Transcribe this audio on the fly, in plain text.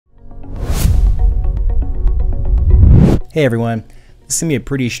Hey everyone, this is going to be a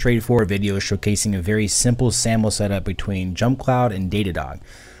pretty straightforward video showcasing a very simple SAML setup between JumpCloud and Datadog.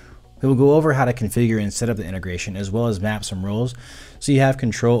 We will go over how to configure and set up the integration as well as map some roles so you have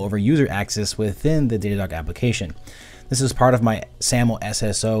control over user access within the Datadog application. This is part of my SAML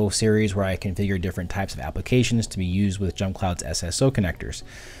SSO series where I configure different types of applications to be used with JumpCloud's SSO connectors.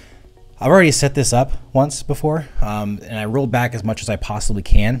 I've already set this up once before, and I rolled back as much as I possibly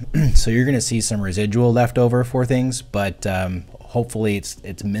can. So you're going to see some residual left over for things, but hopefully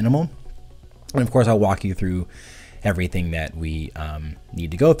it's minimal. And of course, I'll walk you through everything that we need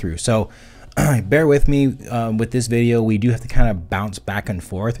to go through. So bear with me with this video. We do have to kind of bounce back and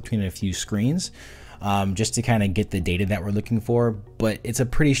forth between a few screens just to kind of get the data that we're looking for. But it's a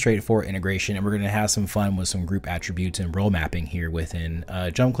pretty straightforward integration, and we're going to have some fun with some group attributes and role mapping here within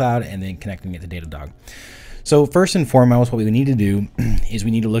JumpCloud and then connecting it to Datadog. So first and foremost, what we need to do is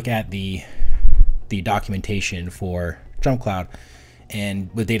we need to look at the documentation for JumpCloud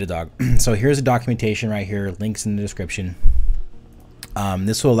and with Datadog. So here's the documentation right here, links in the description.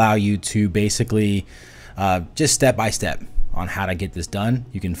 This will allow you to basically just step by step on how to get this done.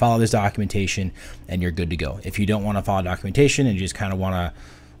 You can follow this documentation and you're good to go. If you don't want to follow documentation and you just kind of want to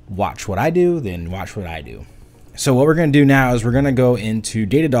watch what I do, then watch what I do. So what we're going to do now is we're going to go into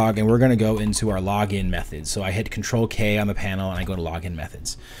Datadog and we're going to go into our login methods. So I hit Control K on the panel and I go to login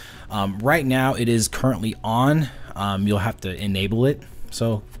methods. Right now it is currently on. You'll have to enable it.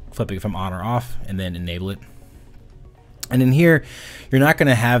 So flipping from on or off and then enable it. And in here, you're not going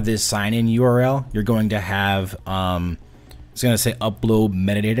to have this sign-in URL. You're going to have, it's going to say upload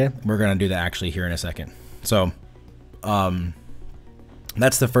metadata. We're going to do that actually here in a second. So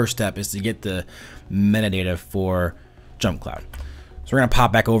that's the first step, is to get the metadata for JumpCloud. So we're going to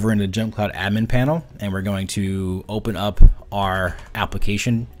pop back over into the JumpCloud admin panel and we're going to open up our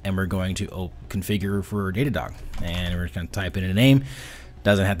application and we're going to configure for Datadog. And we're just going to type in a name.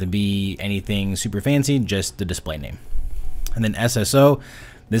 Doesn't have to be anything super fancy, just the display name. And then SSO,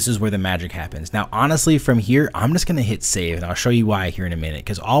 this is where the magic happens. Now, honestly, from here, I'm just going to hit save, and I'll show you why here in a minute,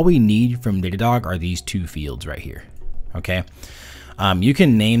 because all we need from Datadog are these two fields right here. Okay. You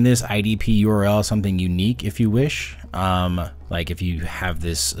can name this IDP URL something unique if you wish. Like if you have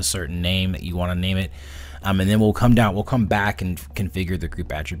this a certain name that you want to name it, and then we'll come back and configure the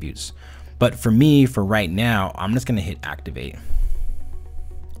group attributes. But for me, for right now, I'm just going to hit activate.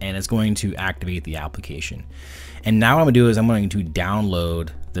 And it's going to activate the application. And now what I'm gonna do is I'm going to download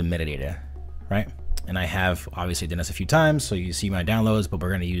the metadata, right? And I have obviously done this a few times, so you see my downloads, but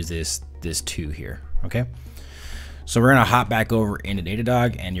we're gonna use this 2 here, okay? So we're gonna hop back over into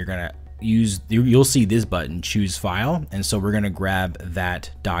Datadog and you're gonna you'll see this button, choose file. And so we're gonna grab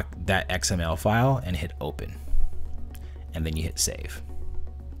that XML file and hit open. And then you hit save.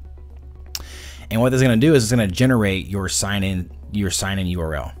 And what this is gonna do is it's gonna generate your sign-in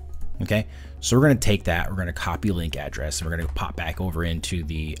URL. Okay, so we're going to take that, we're going to copy link address, and we're going to pop back over into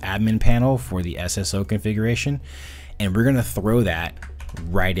the admin panel for the SSO configuration, and we're going to throw that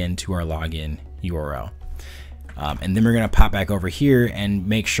right into our login URL. And then we're going to pop back over here and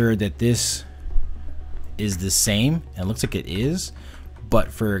make sure that this is the same. And it looks like it is,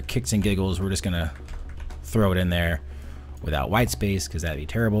 but for kicks and giggles, we're just going to throw it in there without white space because that'd be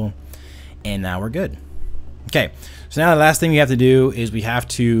terrible. And now we're good. Okay, so now the last thing we have to do is we have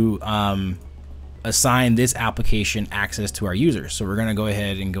to assign this application access to our users. So we're going to go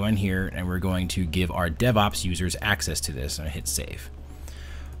ahead and go in here and we're going to give our DevOps users access to this and hit save.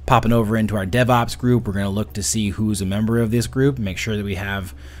 Popping over into our DevOps group, we're going to look to see who's a member of this group. Make sure that we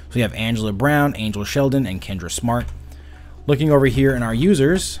have Angela Brown, Angel Sheldon, and Kendra Smart. Looking over here in our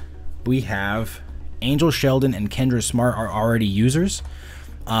users, we have Angel Sheldon and Kendra Smart are already users,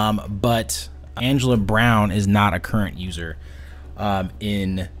 but Angela Brown is not a current user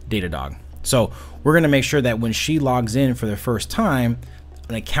in Datadog. So we're going to make sure that when she logs in for the first time,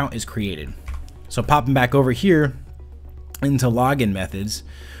 an account is created. So popping back over here into login methods,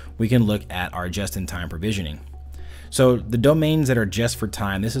 we can look at our just-in-time provisioning. So the domains that are just for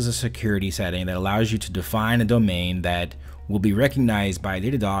time, this is a security setting that allows you to define a domain that will be recognized by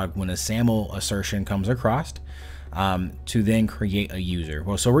Datadog when a SAML assertion comes across. To then create a user.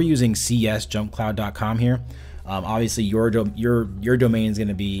 Well, so we're using csjumpcloud.com here. Obviously your domain is going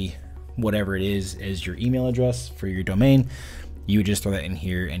to be whatever it is as your email address for your domain. You would just throw that in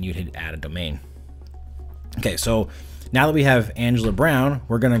here and you'd hit add a domain. Okay, so now that we have Angela Brown,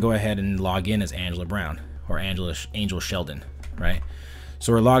 we're going to go ahead and log in as Angela Brown or Angel Sheldon, right?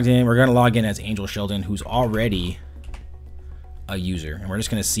 So we're logged in. We're going to log in as Angel Sheldon, who's already a user, and we're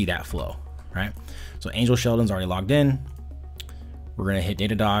just going to see that flow, right? So Angel Sheldon's already logged in. We're going to hit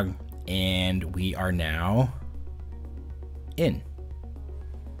Datadog and we are now in.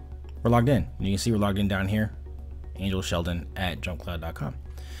 We're logged in. You can see we're logged in down here, Angel Sheldon at JumpCloud.com.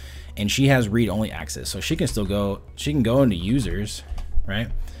 And she has read-only access, so she can still go. She can go into users, right?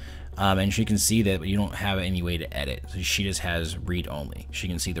 And she can see that you don't have any way to edit. So she just has read-only. She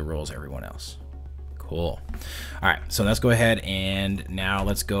can see the roles everyone else. Cool. All right, so let's go ahead and now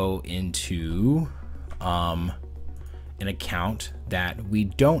let's go into an account that we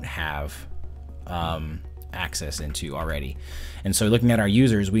don't have access into already. And so looking at our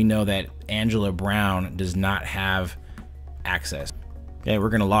users, we know that Angela Brown does not have access. Okay, we're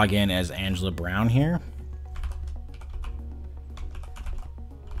gonna log in as Angela Brown here.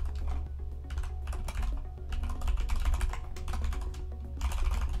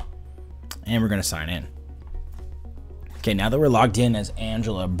 And we're gonna sign in. Okay, now that we're logged in as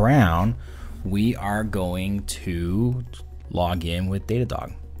Angela Brown, we are going to log in with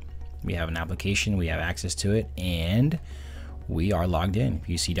Datadog. We have an application, we have access to it, and we are logged in.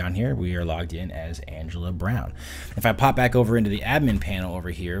 You see down here, we are logged in as Angela Brown. If I pop back over into the admin panel over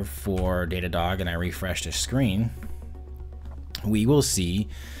here for Datadog and I refresh the screen, we will see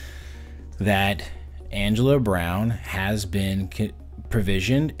that Angela Brown has been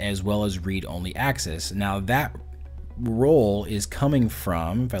provisioned as well as read-only access. Now that role is coming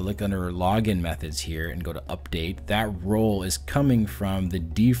from, if I look under login methods here and go to update, that role is coming from the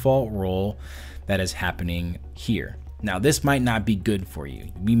default role that is happening here. Now this might not be good for you.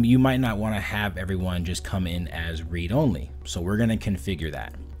 You might not want to have everyone just come in as read-only. So we're going to configure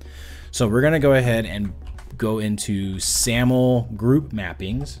that. So we're going to go ahead and go into SAML group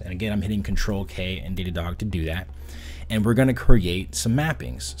mappings. And again, I'm hitting Control K and Datadog to do that. And we're going to create some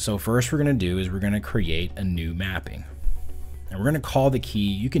mappings. So first we're going to do is we're going to create a new mapping. And we're going to call the key,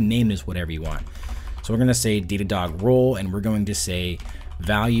 you can name this whatever you want. So we're going to say Datadog role, and we're going to say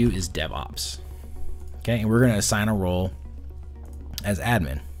value is DevOps. Okay, and we're going to assign a role as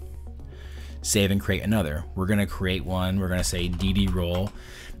admin. Save and create another. We're going to create one. We're going to say DD role,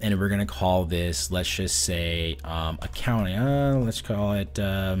 and we're going to call this, let's just say accounting. Let's call it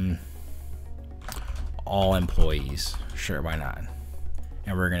all employees. Sure, why not?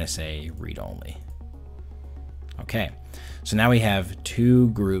 And we're going to say read only. Okay, so now we have two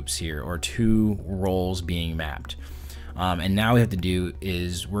groups here, or two roles being mapped. And now what we have to do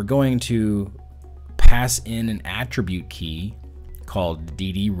is we're going to pass in an attribute key called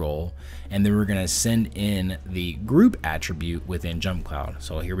DD role, and then we're going to send in the group attribute within JumpCloud.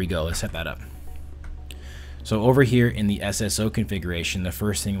 So here we go. Let's set that up. So over here in the SSO configuration, the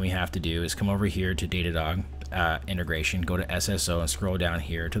first thing we have to do is come over here to Datadog integration, go to SSO and scroll down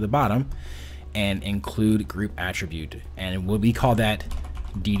here to the bottom and include group attribute. And we call that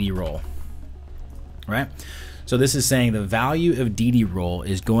DD role, right? So this is saying the value of DD role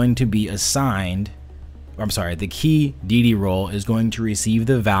is going to be assigned, the key DD role is going to receive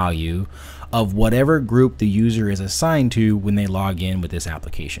the value of whatever group the user is assigned to when they log in with this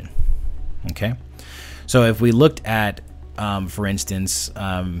application. Okay, so if we looked at, for instance,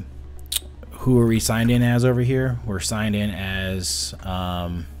 who are we signed in as over here? We're signed in as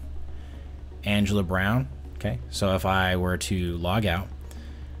Angela Brown. Okay, so if I were to log out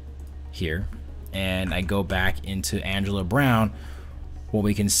here and I go back into Angela Brown, what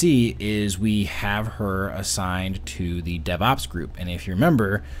we can see is we have her assigned to the DevOps group. And if you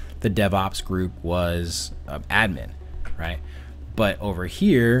remember, the DevOps group was admin, right? But over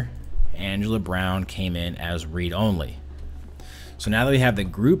here, Angela Brown came in as read-only. So now that we have the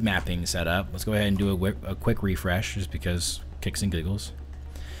group mapping set up, let's go ahead and do a quick refresh just because kicks and giggles.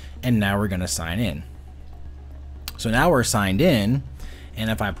 And now we're gonna sign in. So now we're signed in, and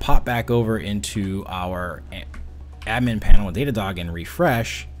if I pop back over into our admin panel with Datadog and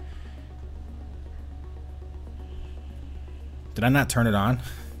refresh, did I not turn it on?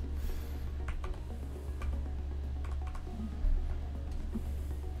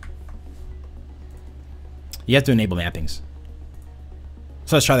 You have to enable mappings.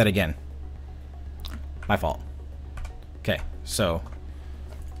 So let's try that again. My fault. Okay, so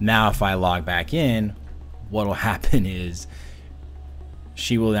now if I log back in, what will happen is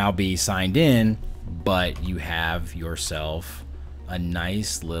she will now be signed in, but you have yourself a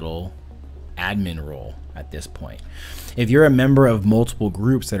nice little admin role at this point. If you're a member of multiple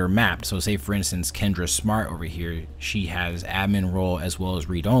groups that are mapped, so say for instance Kendra Smart over here, she has admin role as well as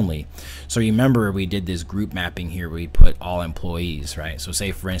read only. So remember we did this group mapping here where we put all employees, right? So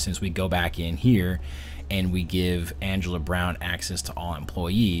say for instance we go back in here and we give Angela Brown access to all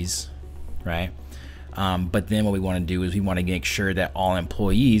employees, right? But then what we want to do is we want to make sure that all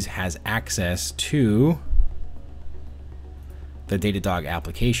employees has access to the Datadog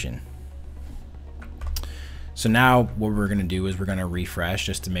application. So now what we're going to do is we're going to refresh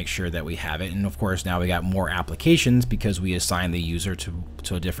just to make sure that we have it. And of course, now we got more applications because we assigned the user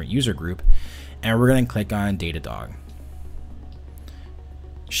to a different user group. And we're going to click on Datadog.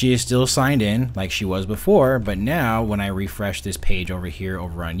 She is still signed in like she was before, but now when I refresh this page over here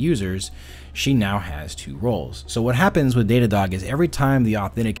over on users, she now has 2 roles. So what happens with Datadog is every time the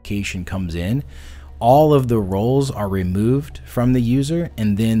authentication comes in, all of the roles are removed from the user,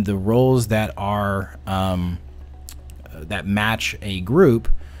 and then the roles that are that match a group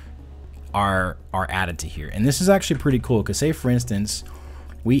are added to here. And this is actually pretty cool because, say for instance,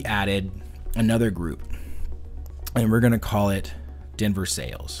 we added another group and we're going to call it Denver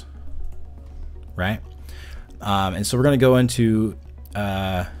Sales, right? And so we're going to go into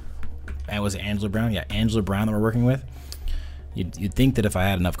was it Angela Brown? Yeah, Angela Brown that we're working with. You'd think that if I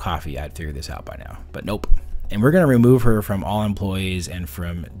had enough coffee, I'd figure this out by now, but nope. And we're going to remove her from all employees and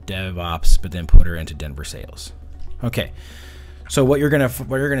from DevOps, but then put her into Denver Sales. Okay. So what you're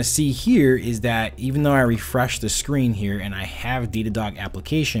gonna see here is that even though I refresh the screen here and I have Datadog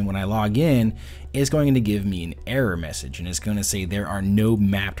application, when I log in, it's going to give me an error message, and it's going to say there are no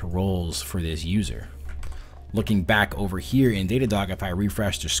mapped roles for this user. Looking back over here in Datadog, if I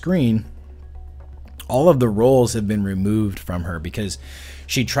refresh the screen, all of the roles have been removed from her because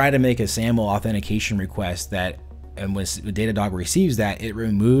she tried to make a SAML authentication request that, and when Datadog receives that, it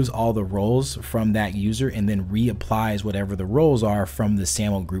removes all the roles from that user and then reapplies whatever the roles are from the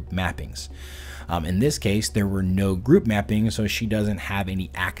SAML group mappings. In this case, there were no group mappings, so she doesn't have any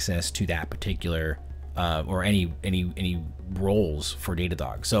access to that particular or any roles for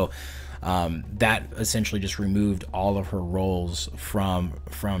Datadog. So that essentially just removed all of her roles from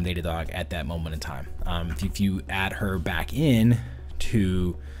Datadog at that moment in time. If you add her back in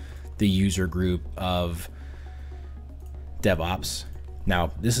to the user group of DevOps,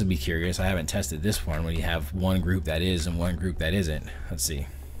 now this would be curious. I haven't tested this one when you have one group that is and one group that isn't. Let's see.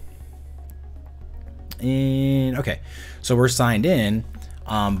 And okay, so we're signed in,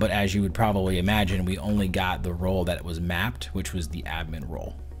 but as you would probably imagine, we only got the role that was mapped, which was the admin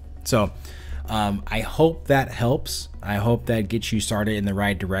role. So I hope that helps. I hope that gets you started in the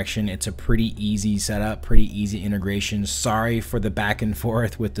right direction. It's a pretty easy setup, pretty easy integration. Sorry for the back and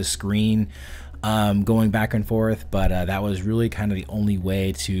forth with the screen going back and forth, but that was really kind of the only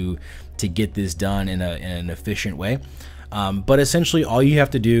way to get this done in an efficient way. But essentially all you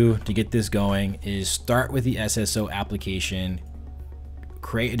have to do to get this going is start with the SSO application,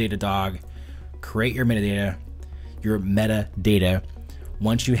 create a Datadog, create your metadata.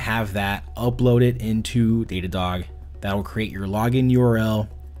 Once you have that, upload it into Datadog. That will create your login URL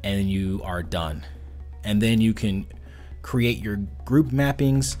and you are done. And then you can create your group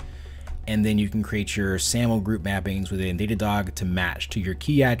mappings, and then you can create your SAML group mappings within Datadog to match to your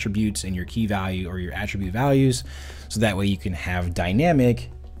key attributes and your key value or your attribute values. So that way you can have dynamic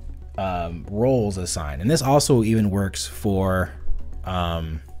roles assigned. And this also even works for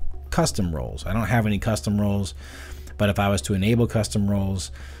custom roles. I don't have any custom roles, but if I was to enable custom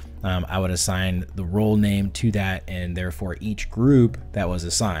roles, I would assign the role name to that, and therefore each group that was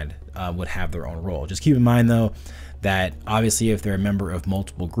assigned would have their own role. Just keep in mind though, that obviously if they're a member of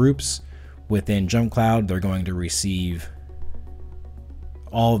multiple groups within JumpCloud, they're going to receive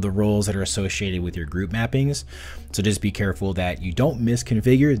all of the roles that are associated with your group mappings. So just be careful that you don't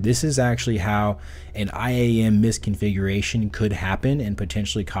misconfigure. This is actually how an IAM misconfiguration could happen and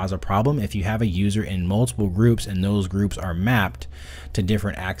potentially cause a problem if you have a user in multiple groups and those groups are mapped to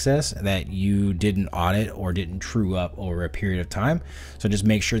different access that you didn't audit or didn't true up over a period of time. So just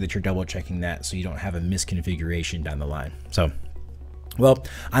make sure that you're double checking that so you don't have a misconfiguration down the line. So, well,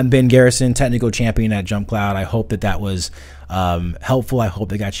 I'm Ben Garrison, technical champion at JumpCloud. I hope that was helpful. I hope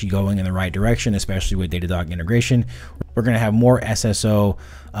that got you going in the right direction, especially with Datadog integration. We're going to have more SSO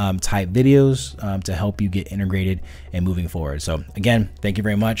type videos to help you get integrated and moving forward. So again, thank you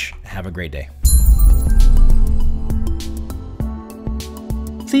very much. Have a great day.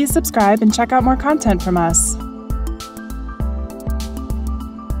 Please subscribe and check out more content from us.